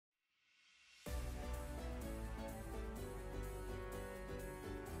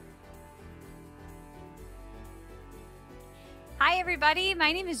Hi everybody,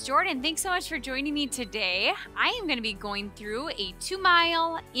 my name is Jordan. Thanks so much for joining me today. I am going to be going through a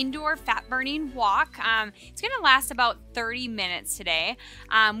 2-mile indoor fat burning walk. It's going to last about 30 minutes today.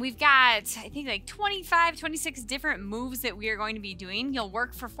 We've got, I think, like 25, 26 different moves that we are going to be doing. You'll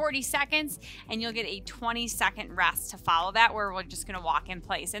work for 40 seconds and you'll get a 20-second rest to follow that, where we're just going to walk in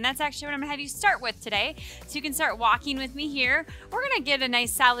place. And that's actually what I'm going to have you start with today. So you can start walking with me here. We're going to get a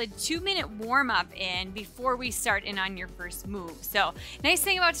nice solid 2-minute warm up in before we start in on your first move. So nice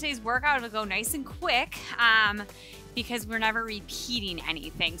thing about today's workout, it'll go nice and quick because we're never repeating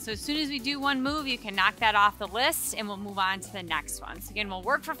anything. So as soon as we do one move, you can knock that off the list and we'll move on to the next one. So again, we'll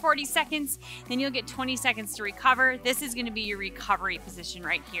work for 40 seconds, then you'll get 20 seconds to recover. This is gonna be your recovery position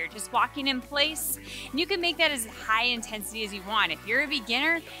right here. Just walking in place. And you can make that as high intensity as you want. If you're a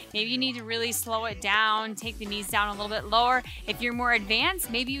beginner, maybe you need to really slow it down, take the knees down a little bit lower. If you're more advanced,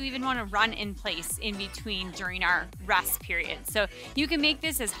 maybe you even wanna run in place in between during our rest period. So you can make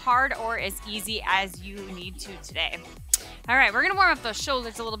this as hard or as easy as you need to today. All right, we're gonna warm up those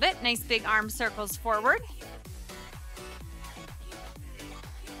shoulders a little bit. Nice big arm circles forward.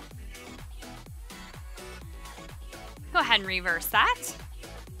 Go ahead and reverse that.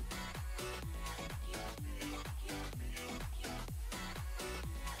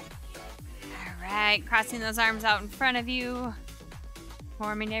 All right, crossing those arms out in front of you,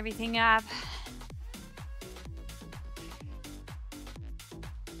 warming everything up.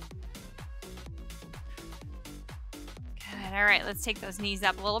 All right, let's take those knees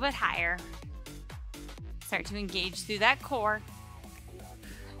up a little bit higher. Start to engage through that core.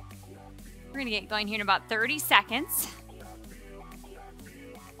 We're gonna get going here in about 30 seconds.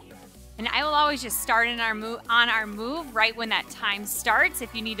 And I will always just start on our move right when that time starts.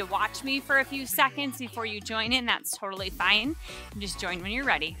 If you need to watch me for a few seconds before you join in, that's totally fine. You just join when you're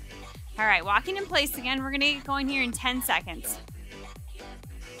ready. All right, walking in place again. We're gonna get going here in 10 seconds.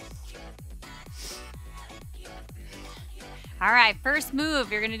 All right, first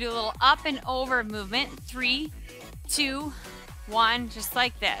move, you're gonna do a little up and over movement. 3, 2, 1, just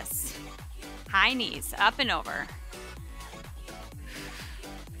like this. High knees, up and over.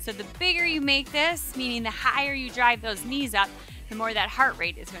 So the bigger you make this, meaning the higher you drive those knees up, the more that heart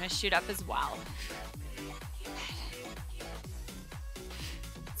rate is gonna shoot up as well.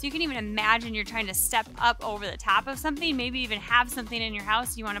 So you can even imagine you're trying to step up over the top of something, maybe even have something in your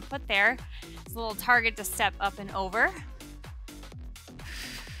house you wanna put there. It's a little target to step up and over.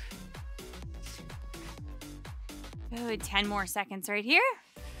 Good, 10 more seconds right here.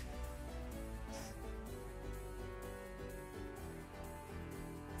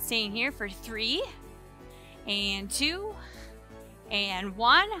 Staying here for 3 and 2 and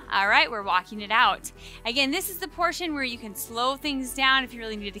 1. All right, we're walking it out. Again, this is the portion where you can slow things down. If you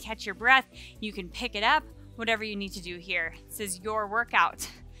really need to catch your breath, you can pick it up, whatever you need to do here. This is your workout.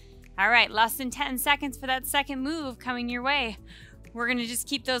 All right, less than 10 seconds for that second move coming your way. We're gonna just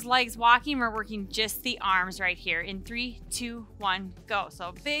keep those legs walking. We're working just the arms right here. In 3, 2, 1, go.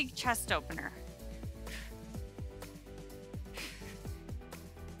 So big chest opener.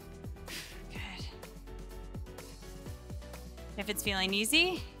 Good. If it's feeling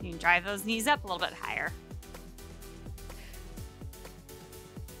easy, you can drive those knees up a little bit higher.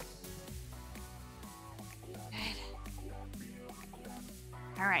 Good.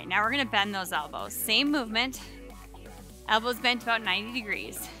 All right, now we're gonna bend those elbows. Same movement. Elbows bent about 90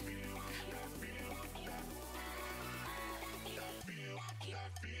 degrees.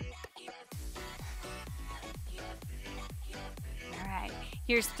 All right,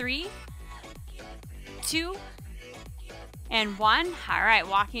 here's 3, 2, and 1. All right,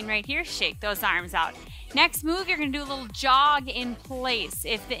 walking right here, shake those arms out. Next move, you're gonna do a little jog in place.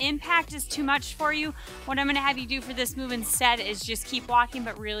 If the impact is too much for you, what I'm gonna have you do for this move instead is just keep walking,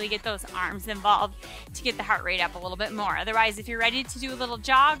 but really get those arms involved to get the heart rate up a little bit more. Otherwise, if you're ready to do a little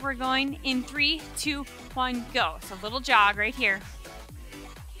jog, we're going in 3, 2, 1, go. So little jog right here.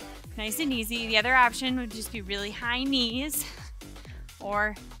 Nice and easy. The other option would just be really high knees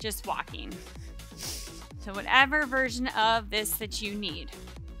or just walking. So whatever version of this that you need.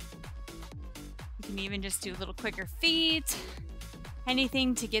 You can even just do a little quicker feet,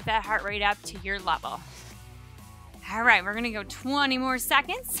 anything to get that heart rate up to your level. All right, we're gonna go 20 more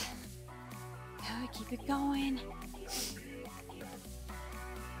seconds. Good, keep it going.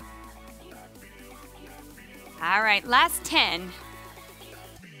 All right, last 10.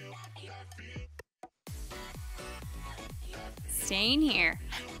 Staying here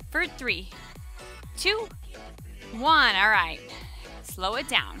for 3, 2, 1. All right, slow it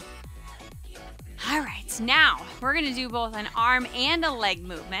down. All right, now we're gonna do both an arm and a leg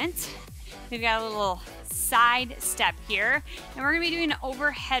movement. We've got a little side step here, and we're gonna be doing an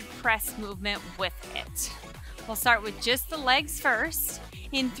overhead press movement with it. We'll start with just the legs first.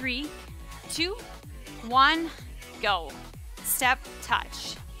 In 3, 2, 1, go. Step,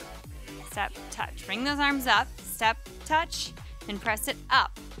 touch. Step, touch. Bring those arms up. Step, touch, and press it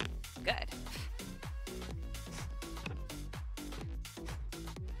up. Good.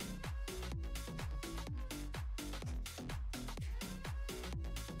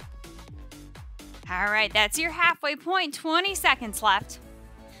 All right, that's your halfway point. 20 seconds left.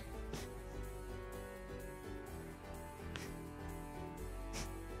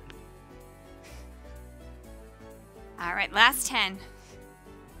 All right, last 10.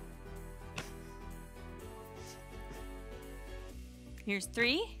 Here's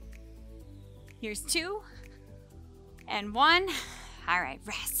 3. Here's 2. And 1. All right,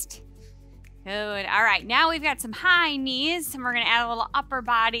 rest. Good. All right, now we've got some high knees, and we're going to add a little upper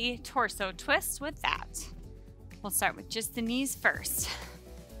body torso twist with that. We'll start with just the knees first.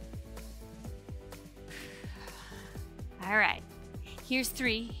 All right, here's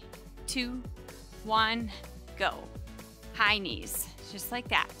 3, 2, 1, go. High knees, just like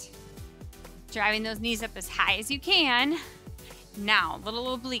that. Driving those knees up as high as you can. Now, a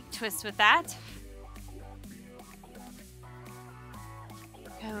little oblique twist with that.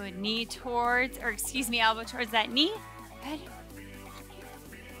 Good, knee towards, or excuse me, elbow towards that knee. Good.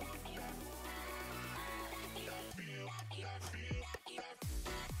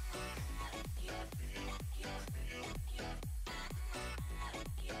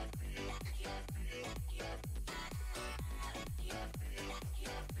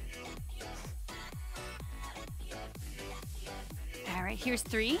 All right, here's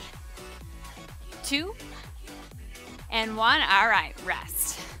 3, 2, and 1. All right,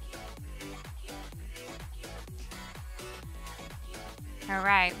 rest. All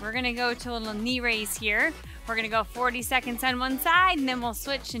right, we're gonna go to a little knee raise here. We're gonna go 40 seconds on one side, and then we'll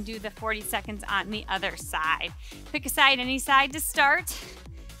switch and do the 40 seconds on the other side. Pick a side, any side to start.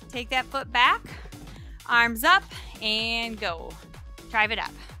 Take that foot back, arms up, and go. Drive it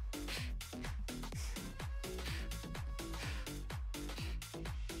up.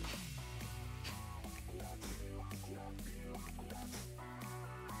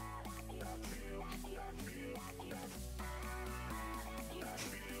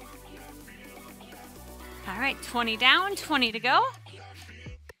 All right, 20 down, 20 to go.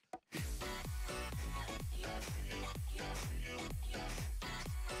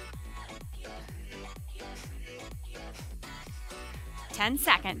 Ten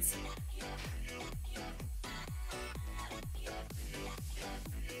seconds.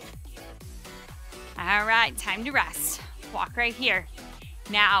 All right, time to rest. Walk right here.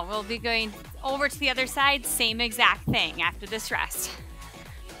 Now we'll be going over to the other side, same exact thing after this rest.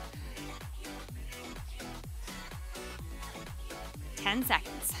 10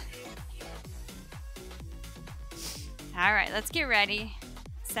 seconds. All right, let's get ready.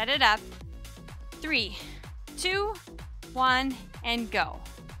 Set it up. 3, 2, 1, and go.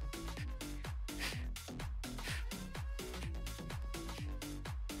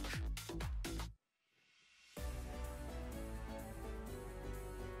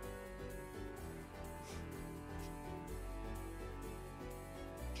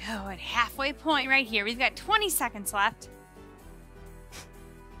 Good, halfway point right here. We've got 20 seconds left.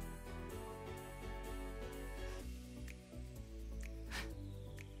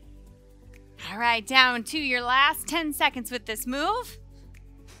 All right, down to your last 10 seconds with this move.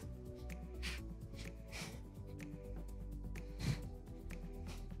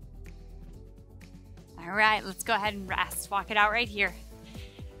 All right, let's go ahead and rest. Walk it out right here.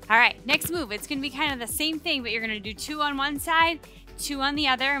 All right, next move. It's gonna be kind of the same thing, but you're gonna do 2 on one side, 2 on the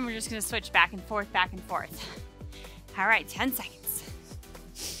other, and we're just gonna switch back and forth, back and forth. All right, 10 seconds.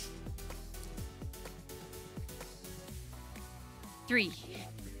 3,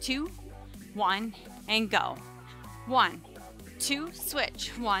 2, 1, and go. 1, 2,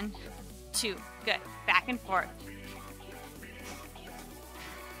 switch. 1, 2, good. Back and forth.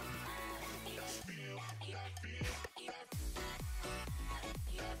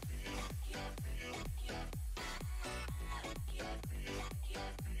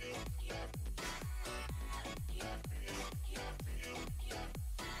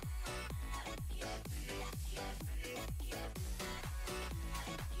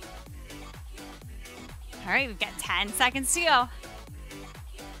 All right, we've got 10 seconds to go.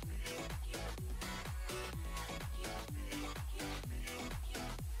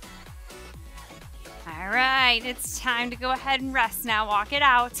 All right, it's time to go ahead and rest now. Walk it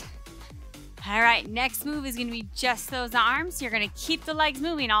out. All right, next move is gonna be just those arms. You're gonna keep the legs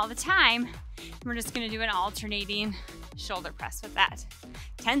moving all the time, We're just gonna do an alternating shoulder press with that.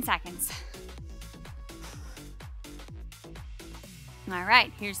 10 seconds. All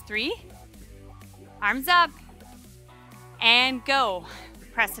right, here's 3. Arms up and go.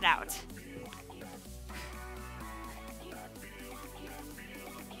 Press it out.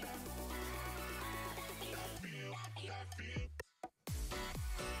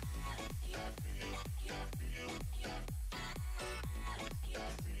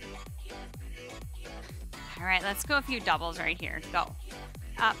 All right, let's go a few doubles right here. Go.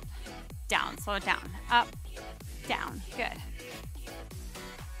 Up, down, slow it down. Up, down, good.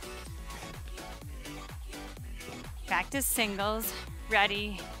 Back to singles,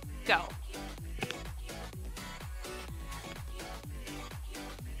 ready, go.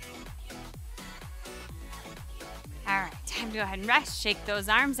 All right, time to go ahead and rest. Shake those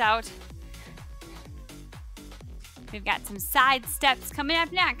arms out. We've got some side steps coming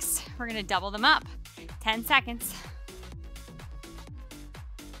up next. We're gonna double them up. 10 seconds.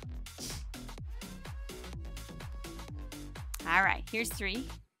 All right, here's 3,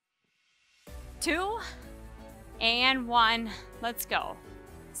 2, and 1. Let's go.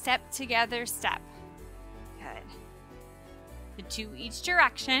 Step together, step. Good. The 2 each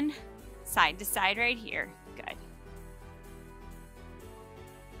direction, side to side right here. Good.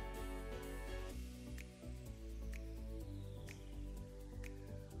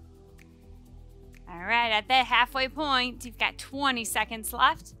 All right, at the halfway point, you've got 20 seconds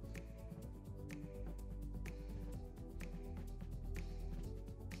left.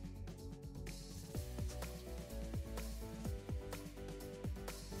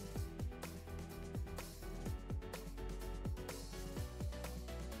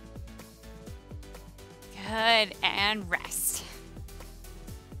 Good, and rest.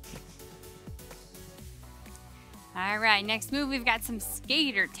 All right, next move, we've got some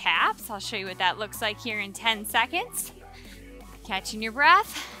skater taps. I'll show you what that looks like here in 10 seconds. Catching your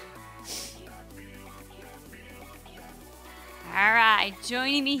breath. All right,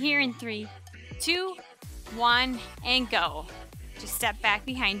 joining me here in 3, 2, 1, and go. Just step back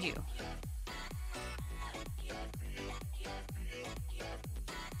behind you.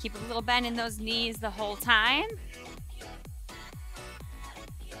 Keep a little bend in those knees the whole time.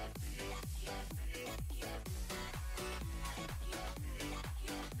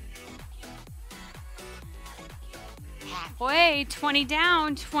 Halfway, 20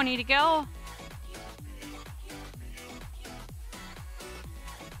 down, 20 to go.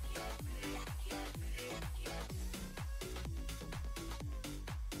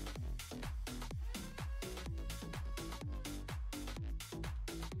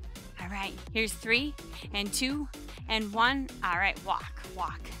 All right, here's 3 and 2 and 1. All right, walk,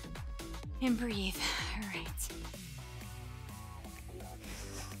 walk, and breathe. All right.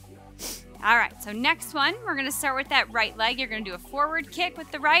 All right, so next one, we're gonna start with that right leg. You're gonna do a forward kick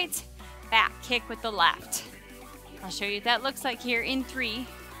with the right, back kick with the left. I'll show you what that looks like here in 3,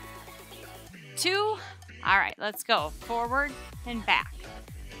 2. All right, let's go. Forward and back,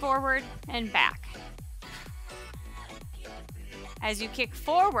 forward and back. As you kick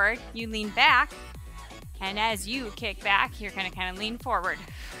forward, you lean back, and as you kick back, you're gonna kind of lean forward.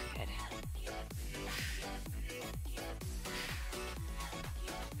 Good.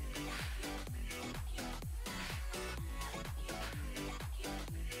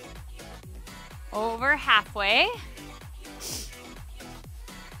 Over halfway.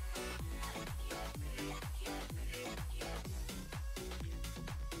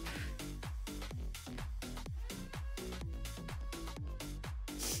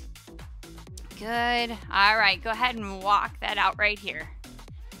 Good. All right, go ahead and walk that out right here.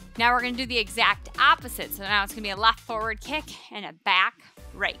 Now we're gonna do the exact opposite. So now it's gonna be a left forward kick and a back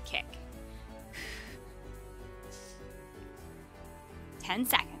right kick. 10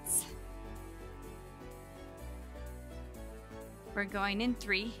 seconds. We're going in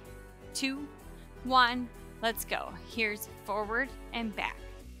 3, 2, 1. Let's go. Here's forward and back.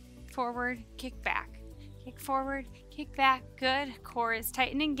 Forward, kick back. Kick forward, kick back. Good. Core is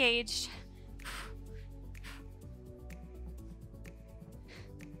tight and engaged.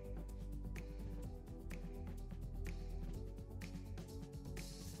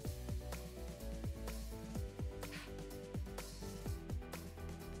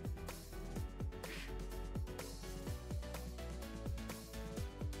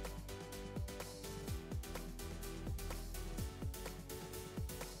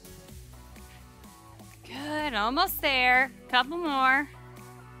 Good, almost there. Couple more.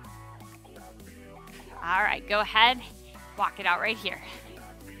 All right, go ahead. Walk it out right here.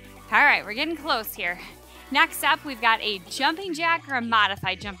 All right, we're getting close here. Next up, we've got a jumping jack or a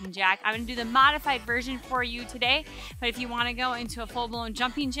modified jumping jack. I'm gonna do the modified version for you today, but if you wanna go into a full-blown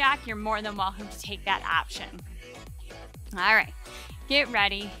jumping jack, you're more than welcome to take that option. All right, get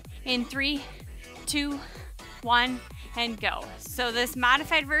ready. In 3, 2, 1, and go. So this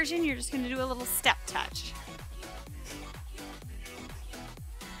modified version, you're just gonna do a little step touch.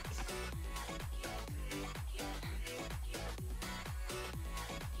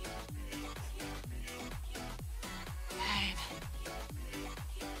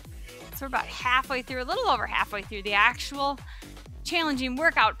 So we're about halfway through, a little over halfway through the actual challenging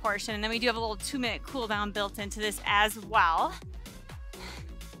workout portion, and then we do have a little 2-minute cool down built into this as well.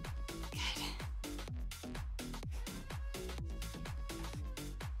 Good.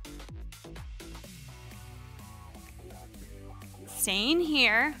 Staying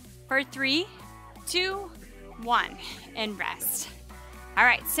here for 3, 2, 1, and rest. All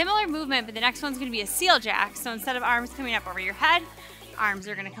right, similar movement, but the next one's gonna be a seal jack. So instead of arms coming up over your head, arms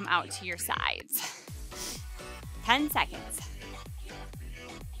are gonna come out to your sides. 10 seconds.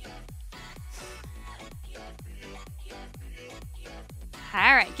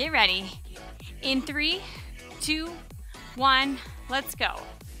 All right, get ready. In 3, 2, 1, let's go.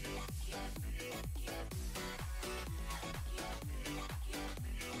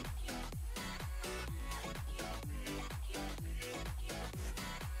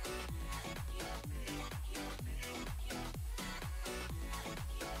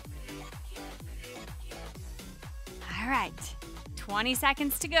 All right, 20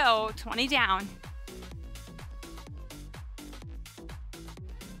 seconds to go, 20 down.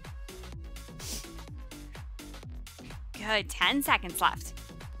 Good, 10 seconds left.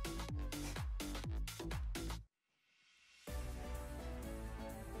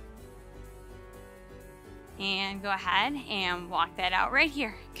 And go ahead and walk that out right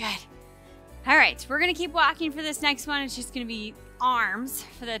here. Good. All right, we're gonna keep walking for this next one. It's just gonna be arms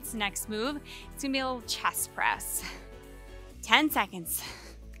for this next move. It's gonna be a little chest press. 10 seconds.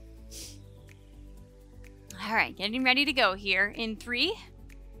 All right, getting ready to go here. In 3,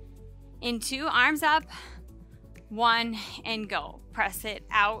 in 2, arms up, 1, and go. Press it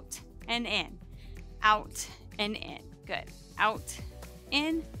out and in, out and in. Good. Out,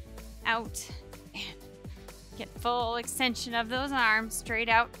 in, out, in. Get full extension of those arms, straight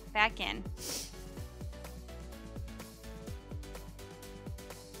out, back in.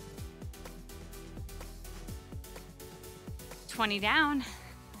 $20 down.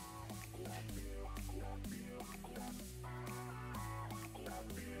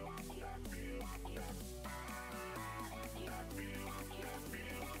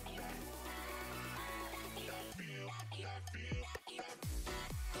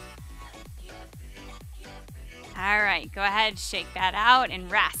 All right, go ahead, shake that out and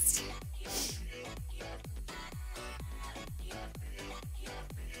rest.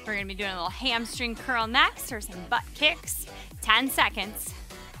 We're gonna be doing a little hamstring curl next, or some butt kicks. 10 seconds.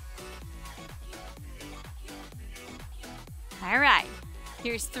 All right,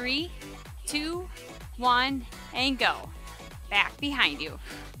 here's 3, 2, 1, and go. Back behind you.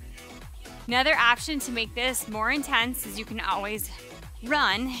 Another option to make this more intense is you can always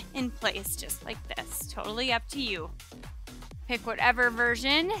run in place just like this. Totally up to you. Pick whatever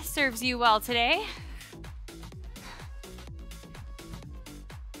version serves you well today.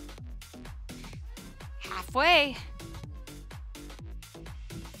 Halfway.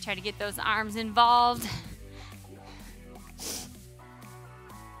 Try to get those arms involved.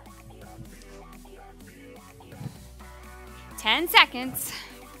 Ten seconds.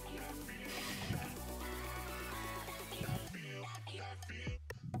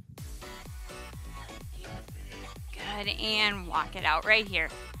 Good, and walk it out right here.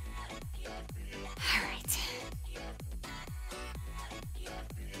 All right.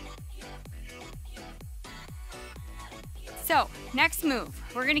 So, next move.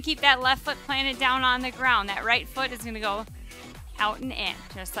 We're gonna keep that left foot planted down on the ground. That right foot is gonna go out and in,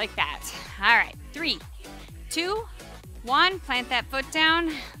 just like that. All right, 3, 2, 1, plant that foot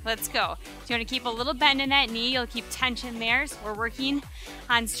down. Let's go. So you wanna keep a little bend in that knee. You'll keep tension there. So we're working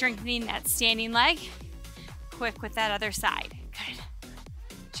on strengthening that standing leg. Quick with that other side. Good.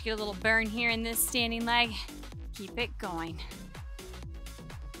 Just get a little burn here in this standing leg. Keep it going.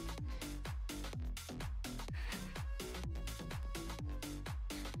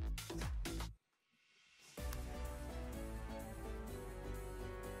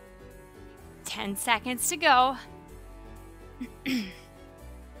 Ten seconds to go.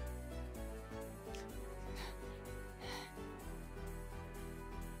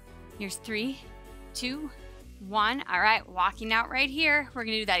 Here's 3, 2, 1. All right, walking out right here. We're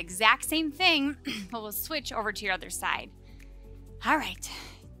gonna do that exact same thing, but we'll switch over to your other side. All right,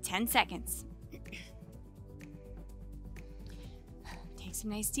 10 seconds. Take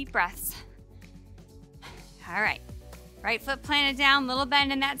some nice deep breaths. All right, right foot planted down, little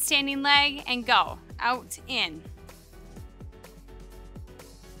bend in that standing leg, and go. Out, in.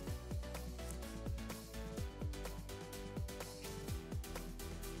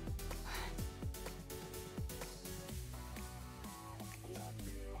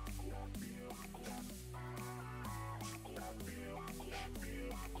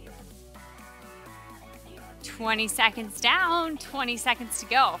 "20 seconds down, 20 seconds to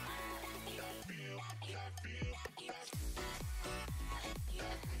go."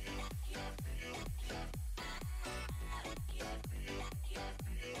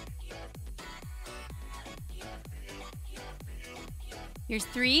 Here's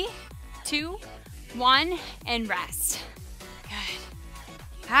 3, 2, 1, and rest.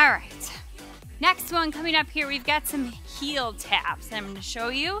 Good. All right. Next one coming up here, we've got some heel taps. I'm going to show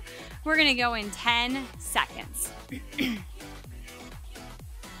you. We're going to go in 10 seconds.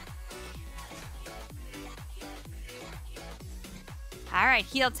 All right,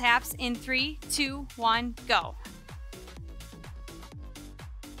 heel taps in 3, 2, 1, go.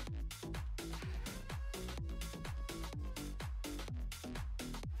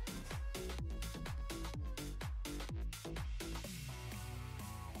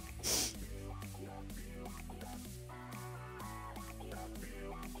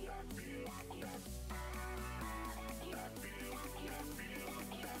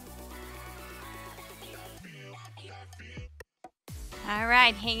 All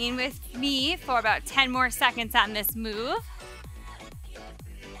right, hanging with me for about 10 more seconds on this move.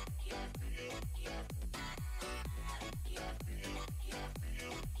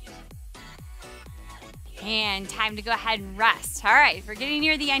 And time to go ahead and rest. All right, we're getting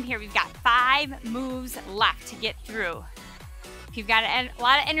near the end here. We've got 5 moves left to get through. If you've got a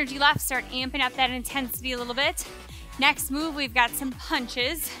lot of energy left, start amping up that intensity a little bit. Next move, we've got some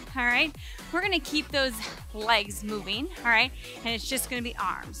punches. All right, we're gonna keep those legs moving. All right, and it's just gonna be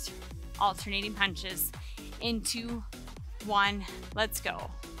arms, alternating punches. In 2, 1, let's go.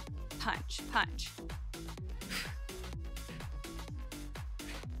 Punch, punch.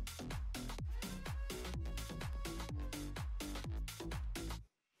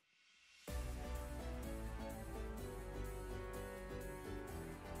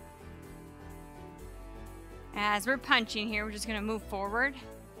 As we're punching here, we're just gonna move forward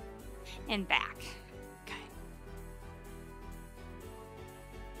and back. Okay.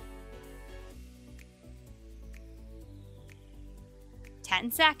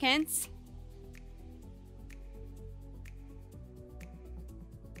 Ten seconds.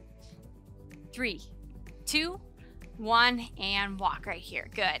 3, 2, 1, and walk right here.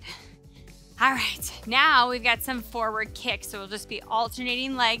 Good. All right, now we've got some forward kicks, so we'll just be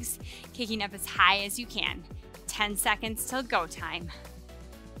alternating legs, kicking up as high as you can. 10 seconds till go time.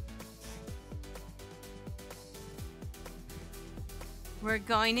 We're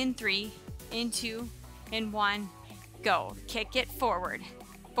going in 3, in 2, in 1, go. Kick it forward,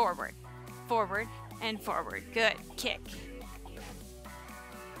 forward, forward, and forward. Good, kick.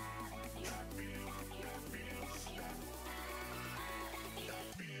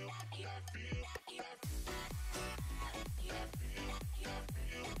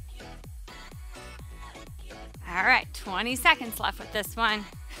 All right, 20 seconds left with this one.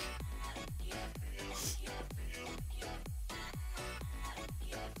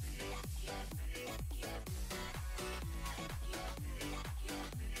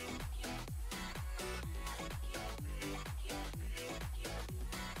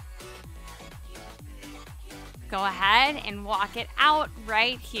 Go ahead and walk it out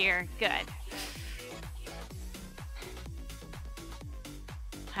right here. Good.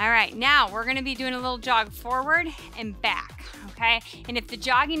 All right, now we're gonna be doing a little jog forward and back, okay? And if the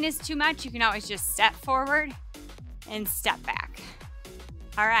jogging is too much, you can always just step forward and step back.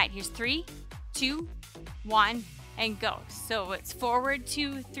 All right, here's 3, 2, 1, and go. So it's forward,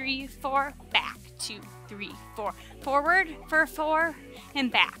 2, 3, 4, back, 2, 3, 4. Forward for 4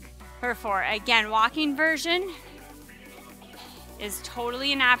 and back for 4. Again, walking version is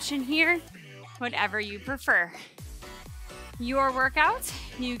totally an option here, whatever you prefer. Your workout,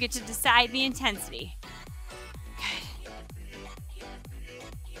 you get to decide the intensity.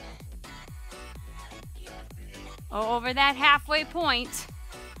 Good. Over that halfway point.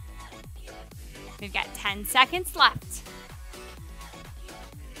 We've got 10 seconds left.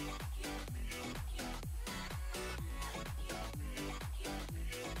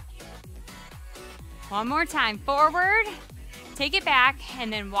 One more time, forward, take it back,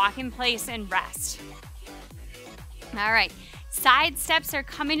 and then walk in place and rest. All right, side steps are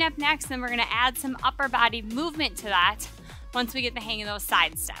coming up next, then we're gonna add some upper body movement to that once we get the hang of those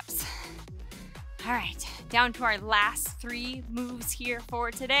side steps. All right, down to our last 3 moves here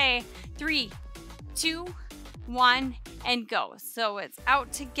for today. 3, 2, 1, and go. So it's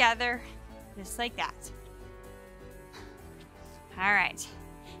out together, just like that. All right,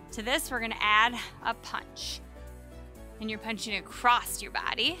 to this we're gonna add a punch. And you're punching across your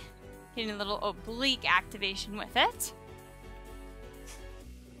body, getting a little oblique activation with it.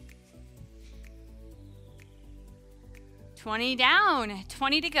 $20 down,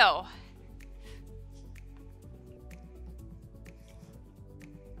 20 to go.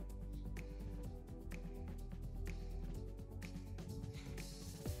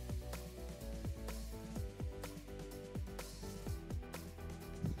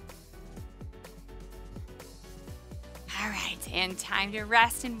 All right, and time to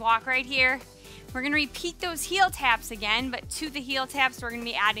rest and walk right here. We're gonna repeat those heel taps again, but to the heel taps, we're gonna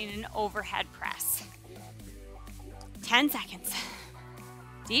be adding an overhead press. 10 seconds.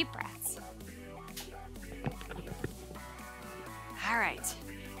 Deep breaths. All right,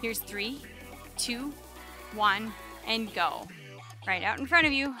 here's 3, 2, 1, and go. Right out in front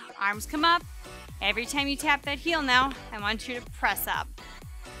of you, arms come up. Every time you tap that heel now, I want you to press up.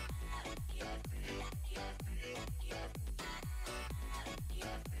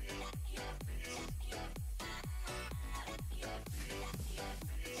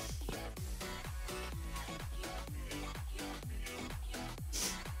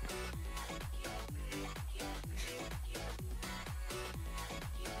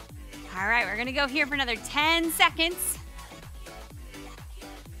 All right, we're gonna go here for another 10 seconds.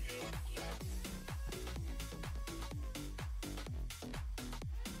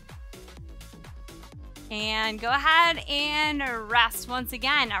 And go ahead and rest once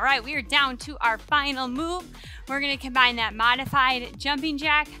again. All right, we are down to our final move. We're gonna combine that modified jumping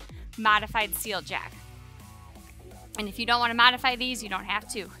jack, modified seal jack. And if you don't wanna modify these, you don't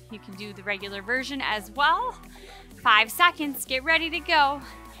have to. You can do the regular version as well. 5 seconds, get ready to go.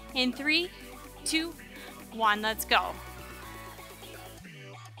 In 3, 2, 1, let's go.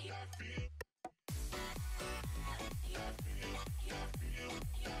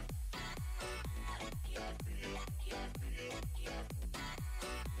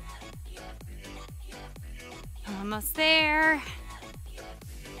 Almost there.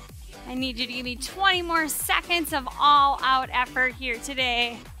 I need you to give me 20 more seconds of all out effort here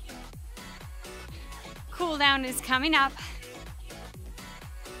today. Cool down is coming up.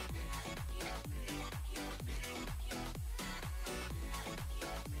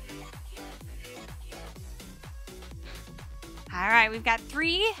 All right, we've got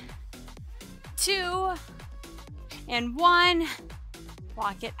 3, 2, and 1.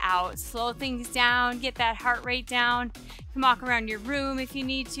 Walk it out. Slow things down. Get that heart rate down. You can walk around your room if you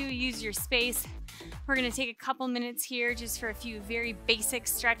need to. Use your space. We're going to take a couple minutes here just for a few very basic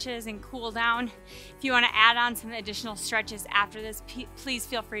stretches and cool down. If you want to add on some additional stretches after this, please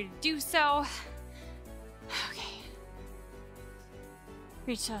feel free to do so. Okay.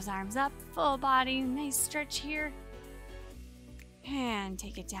 Reach those arms up. Full body. Nice stretch here. And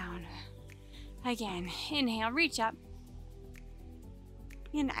take it down. Again, inhale, reach up.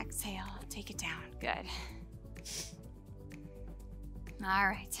 And exhale, take it down. Good. All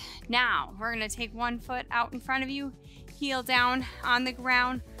right, now we're gonna take one foot out in front of you, heel down on the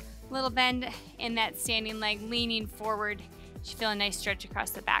ground, little bend in that standing leg, leaning forward. You should feel a nice stretch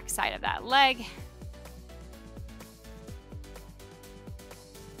across the back side of that leg.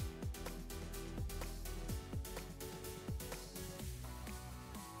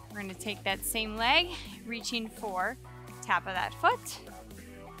 We're gonna take that same leg, reaching for tap of that foot.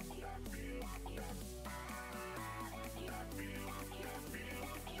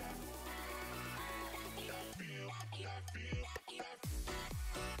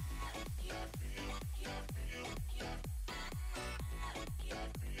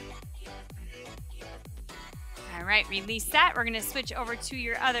 All right, release that. We're gonna switch over to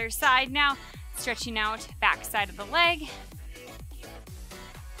your other side now, stretching out back side of the leg.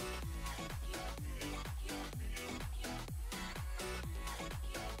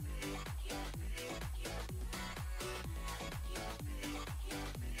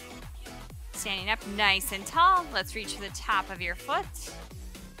 Standing up nice and tall. Let's reach for the top of your foot.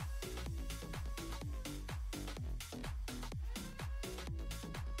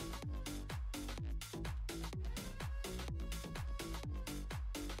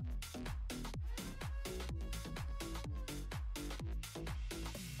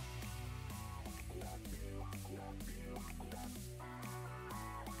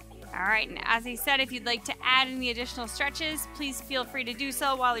 All right, and as I said, if you'd like to add any additional stretches, please feel free to do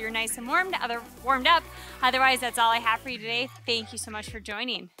so while you're nice and warmed up. Otherwise, that's all I have for you today. Thank you so much for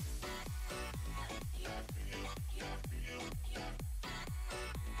joining.